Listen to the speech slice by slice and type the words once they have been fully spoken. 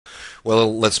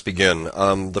Well, let's begin.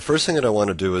 The first thing that I want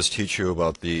to do is teach you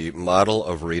about the model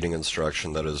of reading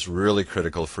instruction that is really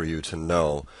critical for you to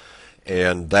know.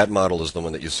 And that model is the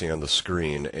one that you see on the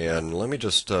screen. And let me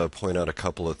just point out a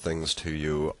couple of things to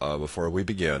you before we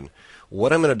begin.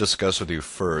 What I'm going to discuss with you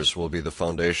first will be the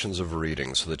foundations of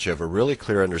reading so that you have a really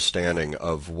clear understanding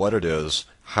of what it is,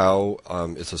 how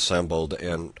it's assembled,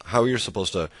 and how you're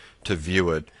supposed to view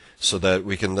it so that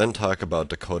we can then talk about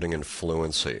decoding and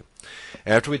fluency.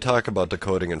 After we talk about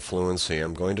decoding and fluency,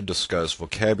 I'm going to discuss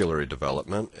vocabulary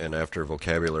development, and after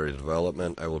vocabulary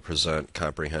development, I will present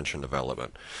comprehension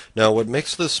development. Now, what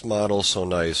makes this model so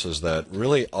nice is that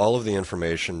really all of the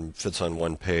information fits on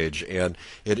one page, and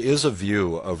it is a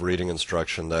view of reading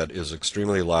instruction that is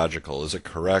extremely logical. Is it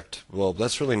correct? Well,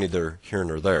 that's really neither here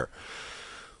nor there.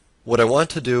 What I want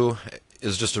to do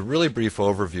is just a really brief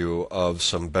overview of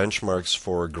some benchmarks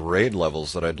for grade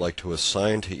levels that I'd like to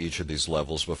assign to each of these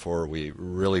levels before we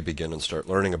really begin and start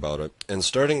learning about it. And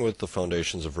starting with the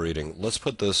foundations of reading, let's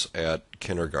put this at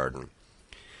kindergarten.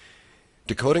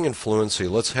 Decoding and fluency,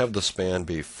 let's have the span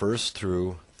be 1st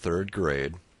through 3rd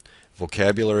grade.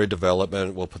 Vocabulary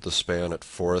development, we'll put the span at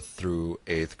 4th through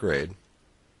 8th grade.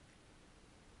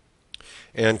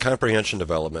 And comprehension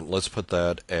development, let's put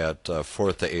that at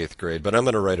 4th to 8th grade, but I'm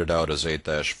going to write it out as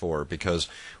 8-4 because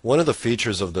one of the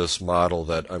features of this model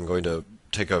that I'm going to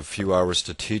take a few hours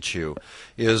to teach you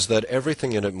is that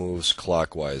everything in it moves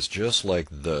clockwise, just like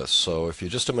this. So if you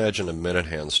just imagine a minute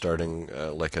hand starting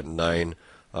like at 9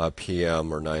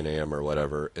 p.m. or 9 a.m. or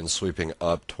whatever, and sweeping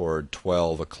up toward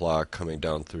 12 o'clock, coming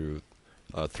down through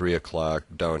 3 o'clock,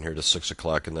 down here to 6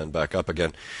 o'clock, and then back up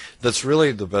again. That's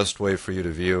really the best way for you to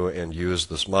view and use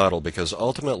this model, because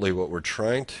ultimately what we're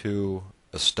trying to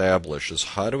establish is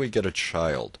how do we get a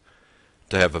child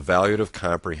to have evaluative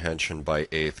comprehension by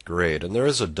 8th grade. And there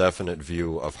is a definite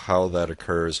view of how that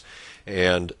occurs,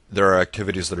 and there are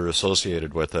activities that are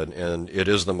associated with it, and it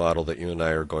is the model that you and I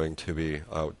are going to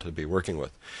be working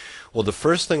with. Well, the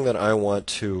first thing that I want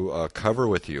to cover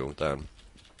with you then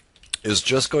is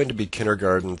just going to be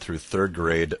kindergarten through 3rd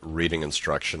grade reading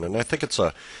instruction. And I think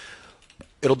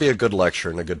it'll be a good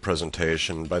lecture and a good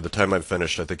presentation. By the time I'm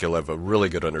finished, I think you'll have a really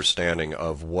good understanding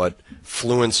of what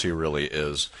fluency really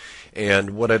is.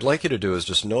 And what I'd like you to do is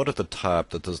just note at the top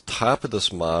that the top of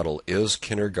this model is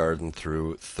kindergarten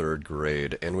through 3rd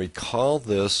grade. And we call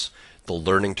this the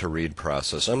learning to read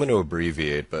process. I'm going to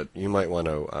abbreviate, but you might want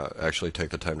to actually take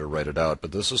the time to write it out.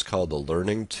 But this is called the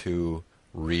learning to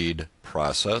read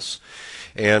process.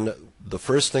 And the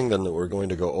first thing then that we're going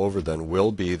to go over then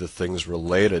will be the things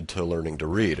related to learning to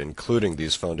read, including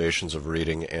these foundations of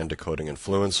reading and decoding and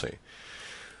fluency.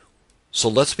 So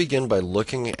let's begin by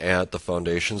looking at the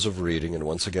foundations of reading, and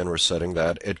once again we're setting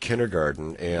that at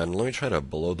kindergarten. And let me try to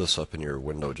blow this up in your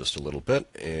window just a little bit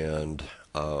and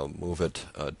move it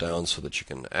down so that you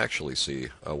can actually see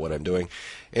what I'm doing.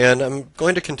 And I'm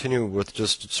going to continue with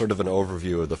just sort of an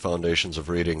overview of the foundations of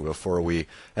reading before we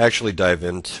actually dive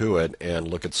into it and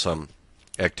look at some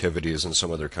activities and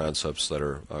some other concepts that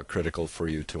are critical for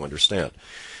you to understand.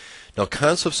 Now,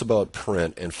 concepts about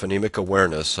print and phonemic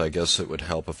awareness, I guess it would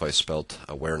help if I spelt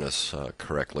awareness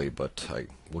correctly, but I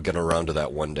will get around to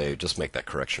that one day. Just make that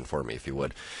correction for me if you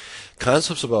would.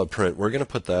 Concepts about print, we're going to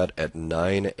put that at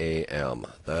 9 a.m.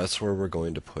 That's where we're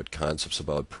going to put concepts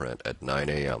about print, at 9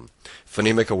 a.m.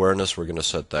 Phonemic awareness, we're going to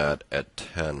set that at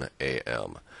 10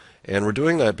 a.m. And we're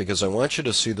doing that because I want you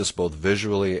to see this both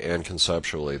visually and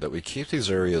conceptually, that we keep these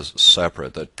areas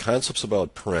separate, that concepts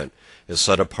about print is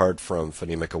set apart from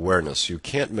phonemic awareness. You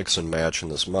can't mix and match in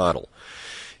this model.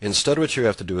 Instead, what you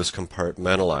have to do is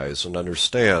compartmentalize and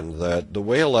understand that the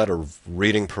way a lot of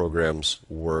reading programs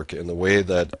work and the way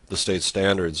that the state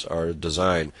standards are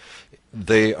designed,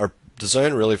 they are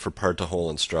designed really for part-to-whole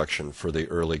instruction for the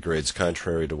early grades,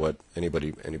 contrary to what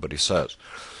anybody says.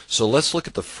 So let's look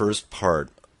at the first part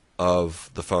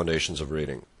of the foundations of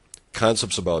reading,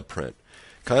 concepts about print.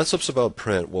 Concepts about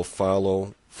print will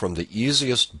follow from the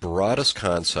easiest, broadest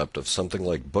concept of something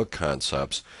like book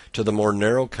concepts to the more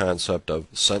narrow concept of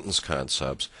sentence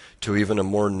concepts to even a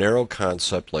more narrow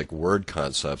concept like word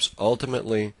concepts,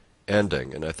 ultimately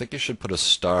ending, and I think you should put a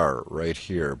star right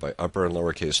here by upper and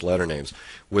lowercase letter names,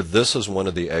 with this as one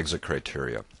of the exit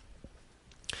criteria.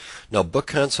 Now, book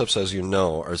concepts, as you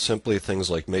know, are simply things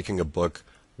like making a book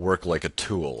work like a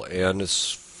tool, and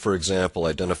it's, for example,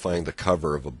 identifying the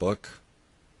cover of a book,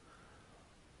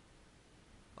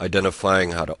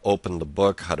 identifying how to open the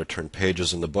book, how to turn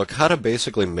pages in the book, how to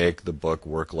basically make the book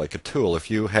work like a tool. If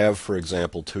you have, for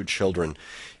example, 2 children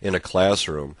in a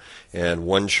classroom and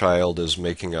one child is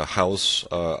making a house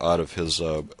out of his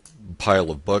pile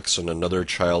of books and another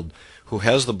child who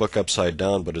has the book upside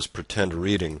down but is pretend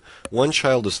reading, one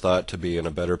child is thought to be in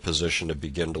a better position to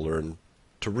begin to learn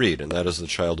to read, and that is the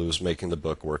child who is making the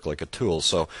book work like a tool.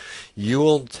 So you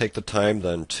will take the time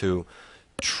then to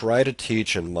try to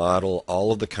teach and model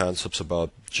all of the concepts about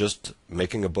just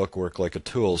making a book work like a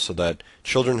tool, so that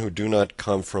children who do not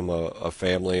come from a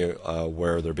family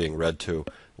where they're being read to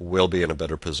will be in a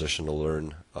better position to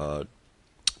learn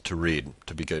to read,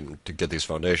 to begin to get these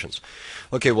foundations.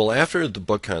 Okay, well, after the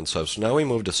book concepts, now we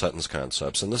move to sentence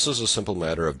concepts, and this is a simple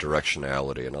matter of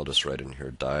directionality, and I'll just write in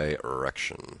here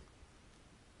direction.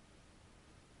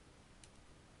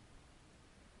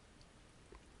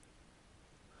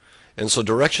 And so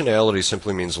directionality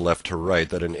simply means left to right,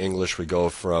 that in English we go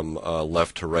from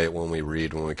left to right when we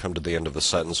read. When we come to the end of a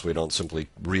sentence, we don't simply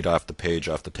read off the page,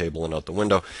 off the table, and out the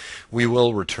window. We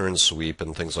will return sweep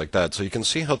and things like that. So you can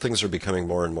see how things are becoming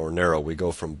more and more narrow. We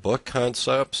go from book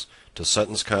concepts to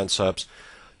sentence concepts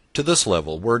to this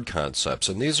level, word concepts.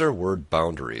 And these are word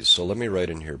boundaries. So let me write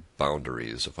in here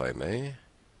boundaries, if I may.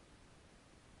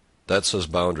 That says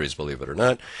boundaries, believe it or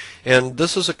not. And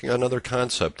this is another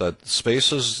concept, that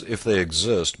spaces, if they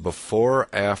exist, before,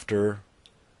 after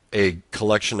a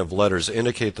collection of letters,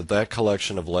 indicate that that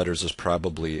collection of letters is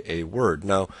probably a word.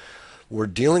 Now, we're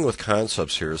dealing with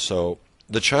concepts here, so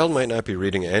the child might not be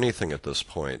reading anything at this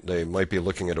point. They might be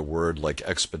looking at a word like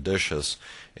expeditious,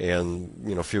 and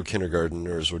few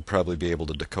kindergartners would probably be able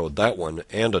to decode that one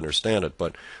and understand it.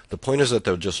 But the point is that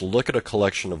they'll just look at a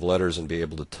collection of letters and be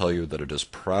able to tell you that it is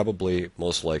probably,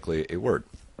 most likely, a word.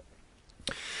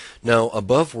 Now,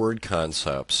 above word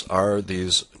concepts are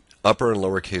these upper and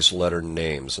lowercase letter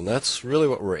names, and that's really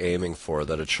what we're aiming for,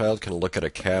 that a child can look at a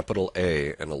capital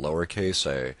A and a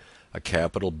lowercase a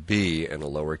capital B and a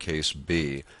lowercase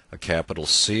b, a capital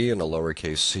C and a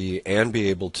lowercase c, and be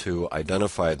able to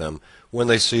identify them when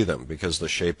they see them, because the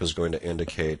shape is going to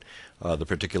indicate the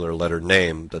particular letter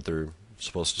name that they're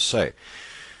supposed to say.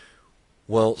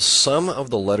 Well, some of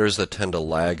the letters that tend to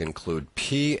lag include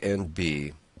P and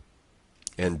B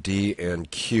and D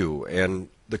and Q, and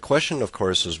the question, of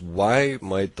course, is why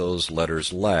might those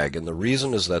letters lag? And the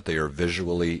reason is that they are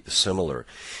visually similar.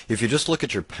 If you just look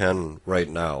at your pen right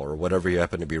now, or whatever you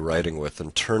happen to be writing with,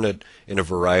 and turn it in a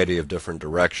variety of different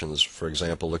directions, for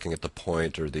example, looking at the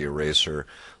point or the eraser,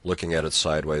 looking at it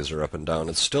sideways or up and down,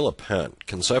 it's still a pen.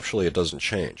 Conceptually, it doesn't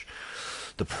change.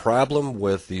 The problem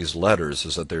with these letters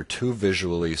is that they're too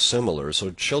visually similar,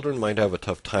 so children might have a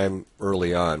tough time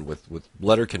early on with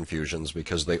letter confusions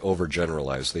because they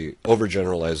overgeneralize. They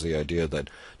overgeneralize the idea that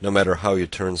no matter how you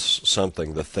turn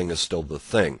something, the thing is still the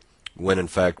thing, when in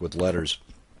fact with letters,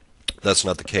 that's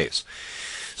not the case.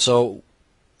 So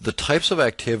the types of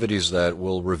activities that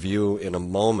we'll review in a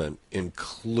moment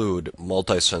include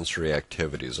multisensory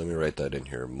activities. Let me write that in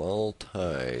here.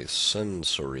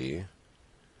 Multisensory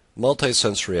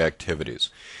activities.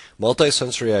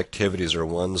 Multisensory activities are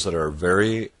ones that are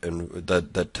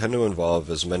that tend to involve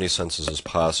as many senses as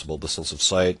possible: the sense of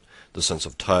sight, the sense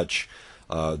of touch.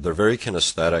 They're very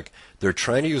kinesthetic. They're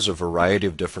trying to use a variety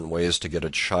of different ways to get a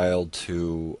child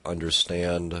to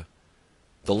understand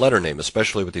the letter name,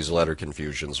 especially with these letter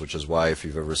confusions, which is why if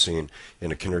you've ever seen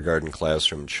in a kindergarten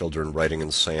classroom children writing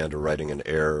in sand or writing in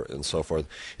air and so forth,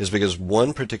 is because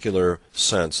one particular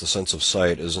sense, the sense of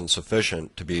sight, isn't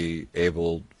sufficient to be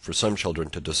able for some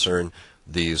children to discern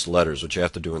these letters. What you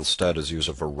have to do instead is use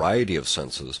a variety of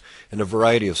senses and a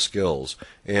variety of skills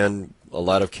and a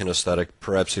lot of kinesthetic,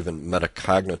 perhaps even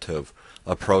metacognitive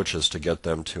approaches to get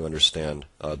them to understand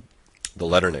the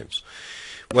letter names.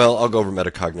 Well, I'll go over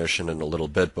metacognition in a little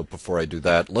bit, but before I do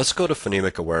that, let's go to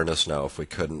phonemic awareness now, if we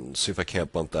could, and see if I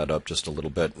can't bump that up just a little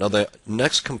bit. Now, the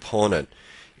next component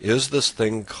is this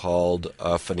thing called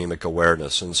phonemic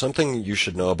awareness, and something you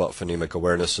should know about phonemic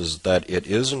awareness is that it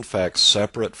is, in fact,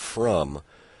 separate from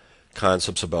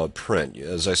concepts about print.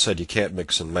 As I said, you can't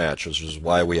mix and match, which is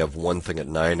why we have one thing at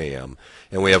 9 a.m.,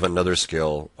 and we have another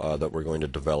skill that we're going to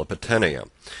develop at 10 a.m.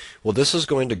 Well, this is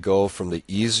going to go from the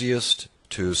easiest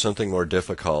to something more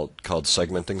difficult called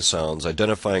segmenting sounds.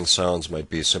 Identifying sounds might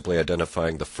be simply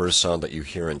identifying the first sound that you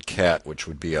hear in cat, which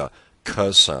would be a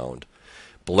k sound.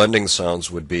 Blending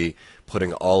sounds would be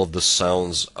putting all of the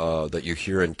sounds that you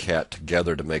hear in cat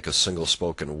together to make a single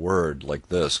spoken word like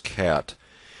this, cat.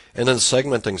 And then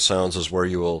segmenting sounds is where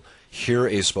you will hear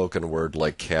a spoken word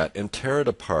like cat and tear it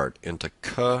apart into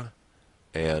k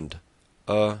and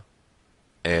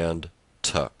and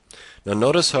t. Now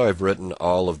notice how I've written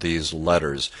all of these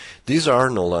letters. These are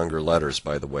no longer letters,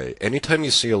 by the way. Anytime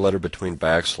you see a letter between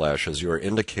backslashes, you are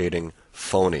indicating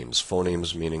phonemes.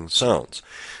 Phonemes meaning sounds.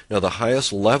 Now the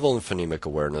highest level in phonemic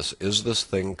awareness is this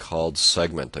thing called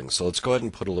segmenting. So let's go ahead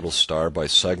and put a little star by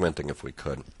segmenting if we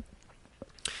could.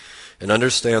 And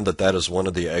understand that that is one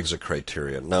of the exit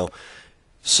criteria. Now,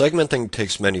 segmenting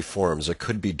takes many forms. It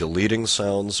could be deleting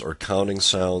sounds or counting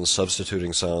sounds,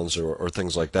 substituting sounds, or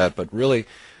things like that. But really,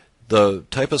 the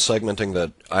type of segmenting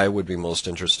that I would be most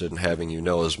interested in having you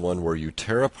know is one where you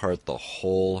tear apart the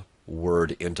whole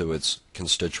word into its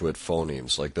constituent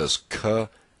phonemes, like this k,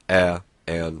 a,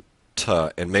 and t,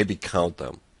 and maybe count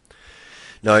them.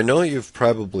 Now, I know you've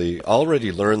probably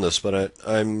already learned this, but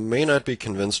I may not be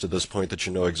convinced at this point that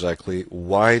you know exactly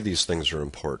why these things are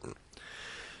important.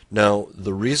 Now,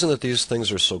 the reason that these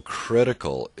things are so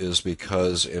critical is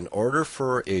because in order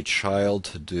for a child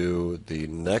to do the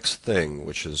next thing,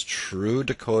 which is true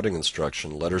decoding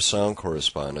instruction, letter-sound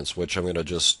correspondence, which I'm going to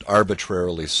just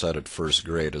arbitrarily set at first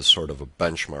grade as sort of a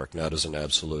benchmark, not as an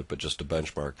absolute, but just a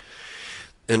benchmark.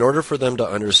 In order for them to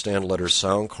understand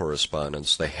letter-sound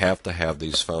correspondence, they have to have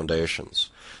these foundations.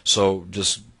 So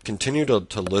just continue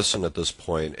to listen at this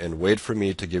point and wait for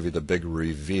me to give you the big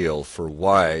reveal for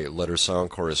why letter-sound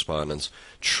correspondence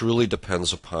truly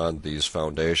depends upon these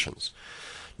foundations.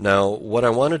 Now, what I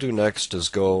want to do next is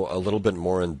go a little bit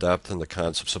more in depth in the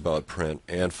concepts about print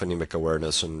and phonemic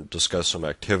awareness and discuss some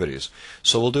activities.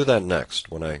 So we'll do that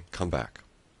next when I come back.